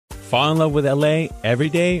Fall in love with LA every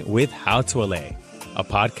day with How to LA, a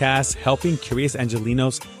podcast helping curious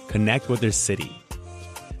Angelinos connect with their city.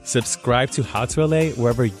 Subscribe to How to LA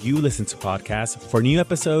wherever you listen to podcasts for new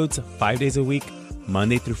episodes 5 days a week,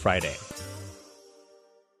 Monday through Friday.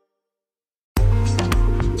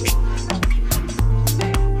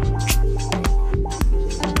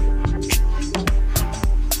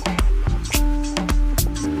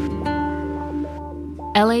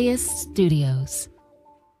 LAist Studios.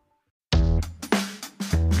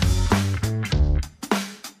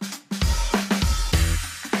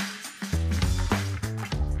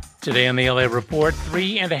 Today on the LA Report,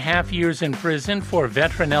 3.5 years in prison for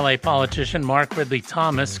veteran LA politician Mark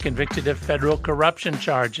Ridley-Thomas, convicted of federal corruption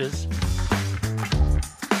charges.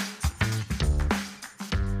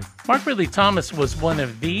 Mark Ridley-Thomas was one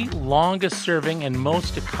of the longest-serving and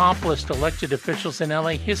most accomplished elected officials in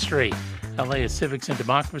LA history. LA Civics and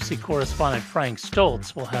Democracy correspondent Frank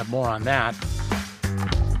Stoltz will have more on that.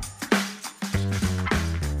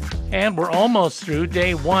 And we're almost through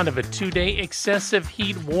day one of a 2-day excessive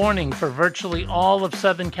heat warning for virtually all of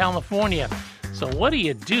Southern California. So what do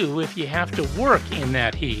you do if you have to work in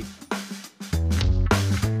that heat?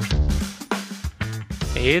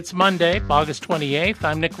 It's Monday, August 28th.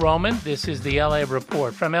 I'm Nick Roman. This is the LA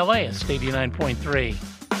Report from LAist 89.3.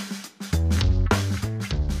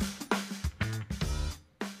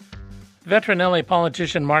 Veteran LA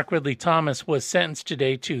politician Mark Ridley-Thomas was sentenced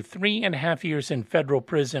today to 3.5 years in federal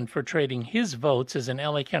prison for trading his votes as an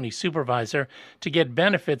LA County supervisor to get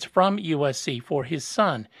benefits from USC for his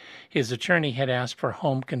son. His attorney had asked for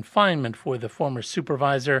home confinement for the former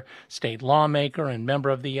supervisor, state lawmaker, and member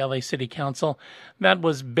of the LA City Council. That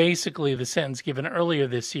was basically the sentence given earlier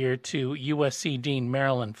this year to USC Dean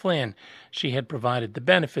Marilyn Flynn. She had provided the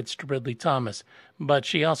benefits to Ridley-Thomas, but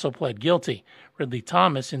she also pled guilty.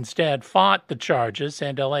 Ridley-Thomas instead fought the charges,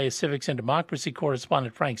 and LA Civics and Democracy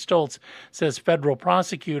correspondent Frank Stoltz says federal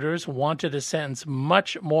prosecutors wanted a sentence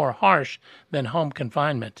much more harsh than home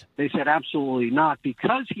confinement. They said absolutely not,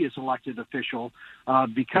 because he is elected official,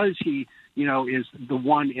 because he, is the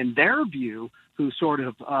one in their view who sort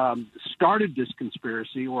of started this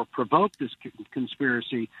conspiracy or provoked this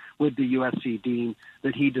conspiracy with the USC dean,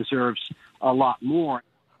 that he deserves a lot more.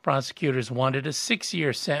 Prosecutors wanted a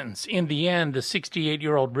 6-year sentence. In the end, the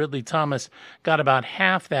 68-year-old Ridley-Thomas got about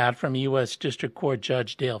half that from U.S. District Court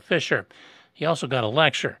Judge Dale Fisher. He also got a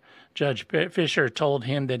lecture. Judge Fisher told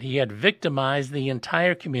him that he had victimized the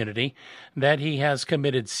entire community, that he has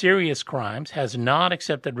committed serious crimes, has not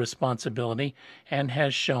accepted responsibility, and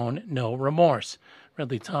has shown no remorse.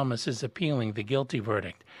 Ridley-Thomas is appealing the guilty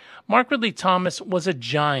verdict. Mark Ridley-Thomas was a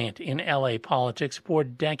giant in L.A. politics for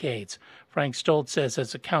decades. Frank Stoltz says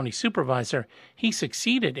as a county supervisor, he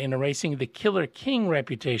succeeded in erasing the Killer King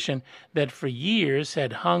reputation that for years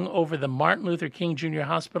had hung over the Martin Luther King Jr.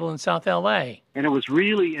 Hospital in South L.A. And it was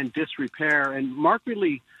really in disrepair. And Mark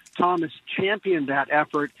Ridley-Thomas championed that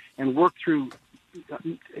effort and worked through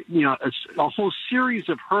a whole series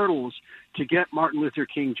of hurdles to get Martin Luther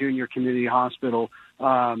King Jr. Community Hospital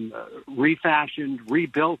refashioned,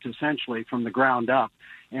 rebuilt essentially from the ground up.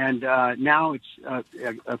 And now it's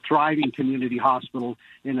a thriving community hospital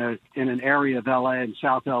in an area of LA and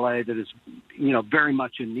South LA that is, very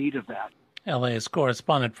much in need of that. LA's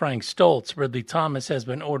correspondent Frank Stoltz. Ridley-Thomas has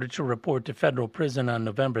been ordered to report to federal prison on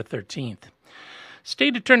November 13th.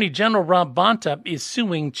 State Attorney General Rob Bonta is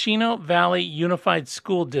suing Chino Valley Unified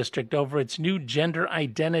School District over its new gender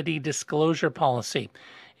identity disclosure policy.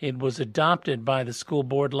 It was adopted by the school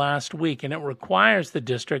board last week, and it requires the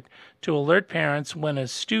district to alert parents when a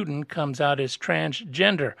student comes out as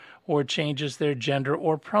transgender or changes their gender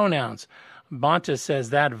or pronouns. Bonta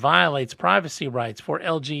says that violates privacy rights for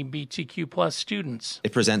LGBTQ plus students.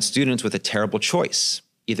 It presents students with a terrible choice.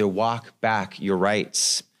 Either walk back your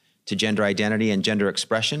rights to gender identity and gender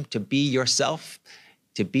expression, to be yourself,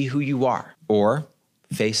 to be who you are, or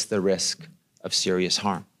face the risk of serious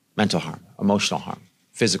harm, mental harm, emotional harm,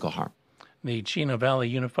 physical harm. The Chino Valley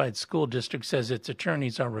Unified School District says its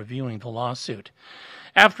attorneys are reviewing the lawsuit.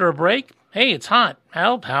 After a break, hey, it's hot.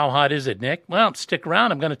 How hot is it, Nick? Well, stick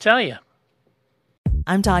around. I'm going to tell you.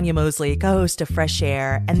 I'm Tanya Mosley, co-host of Fresh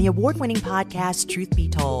Air and the award-winning podcast Truth Be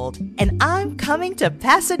Told. And I'm coming to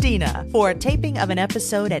Pasadena for a taping of an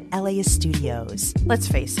episode at LAist Studios. Let's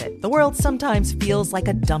face it, the world sometimes feels like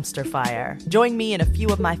a dumpster fire. Join me and a few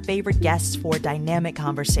of my favorite guests for a dynamic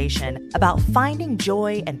conversation about finding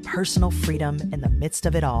joy and personal freedom in the midst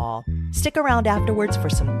of it all. Stick around afterwards for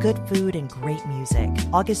some good food and great music.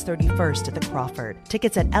 August 31st at the Crawford.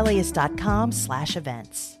 Tickets at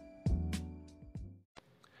laist.com/events.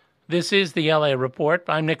 This is the LA Report.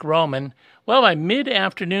 I'm Nick Roman. Well, Well, by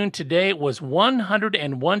mid-afternoon today, it was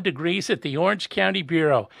 101 degrees at the Orange County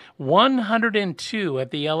Bureau, 102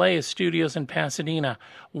 at the LAist Studios in Pasadena,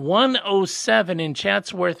 107 in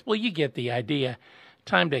Chatsworth. Well, you get the idea.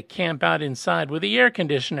 Time to camp out inside with the air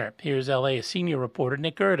conditioner. Here's LAist senior reporter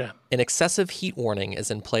Nick Gerda. An excessive heat warning is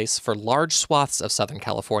in place for large swaths of Southern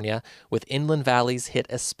California, with inland valleys hit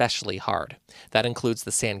especially hard. That includes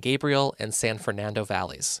the San Gabriel and San Fernando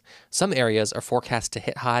valleys. Some areas are forecast to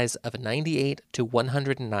hit highs of 98 to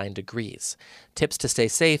 109 degrees. Tips to stay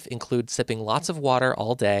safe include sipping lots of water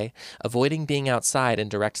all day, avoiding being outside in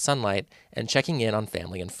direct sunlight, and checking in on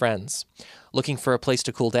family and friends. Looking for a place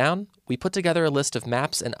to cool down? We put together a list of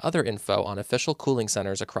maps and other info on official cooling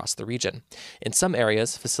centers across the region. In some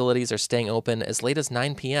areas, facilities are staying open as late as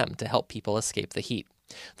 9 p.m. to help people escape the heat.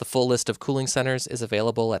 The full list of cooling centers is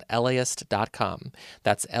available at LAist.com.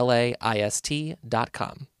 That's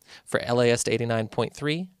LAIST.com. For LAist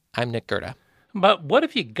 89.3, I'm Nick Gerda. But what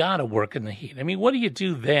if you gotta work in the heat? I mean, what do you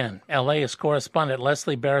do then? LAist correspondent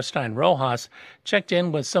Leslie Berestein-Rojas checked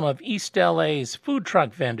in with some of East LA's food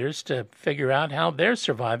truck vendors to figure out how they're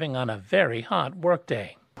surviving on a very hot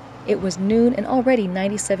workday. It was noon and already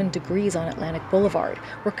 97 degrees on Atlantic Boulevard,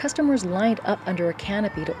 where customers lined up under a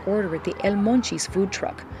canopy to order at the El Monchis food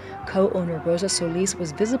truck. Co-owner Rosa Solis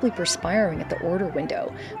was visibly perspiring at the order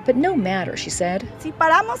window. But no matter, she said.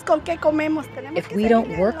 If we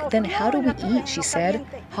don't work, then how do we eat, she said.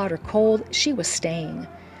 Hot or cold, she was staying.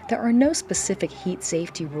 There are no specific heat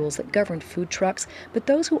safety rules that govern food trucks, but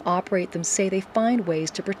those who operate them say they find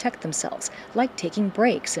ways to protect themselves, like taking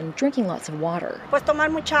breaks and drinking lots of water.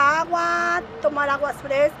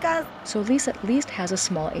 Solis at least has a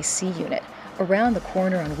small AC unit. Around the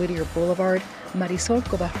corner on Whittier Boulevard, Marisol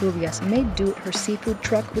Covarrubias made do at her seafood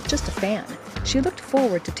truck with just a fan. She looked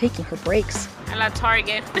forward to taking her breaks. I love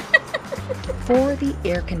Target. For the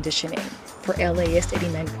air conditioning. For LAist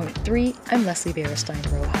 89.3, I'm Leslie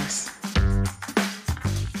Berestein-Rojas.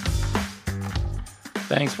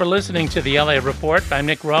 Thanks for listening to the LA Report. I'm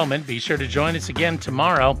Nick Roman. Be sure to join us again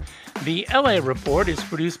tomorrow. The LA Report is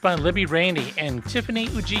produced by Libby Rainey and Tiffany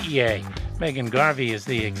Ujiie. Megan Garvey is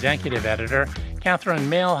the executive editor. Catherine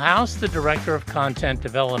Mailhouse, the director of content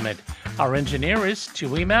development. Our engineer is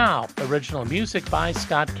Tui Mao. Original music by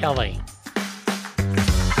Scott Kelly.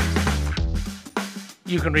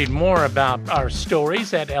 You can read more about our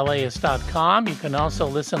stories at LAist.com. You can also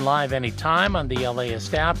listen live anytime on the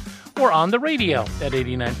LAist app or on the radio at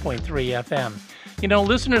 89.3 FM. You know,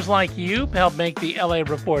 listeners like you help make the LA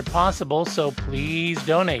Report possible, so please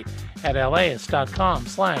donate at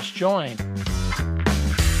LAist.com/join.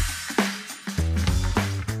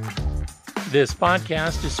 This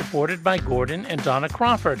podcast is supported by Gordon and Donna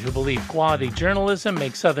Crawford, who believe quality journalism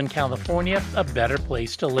makes Southern California a better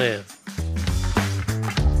place to live.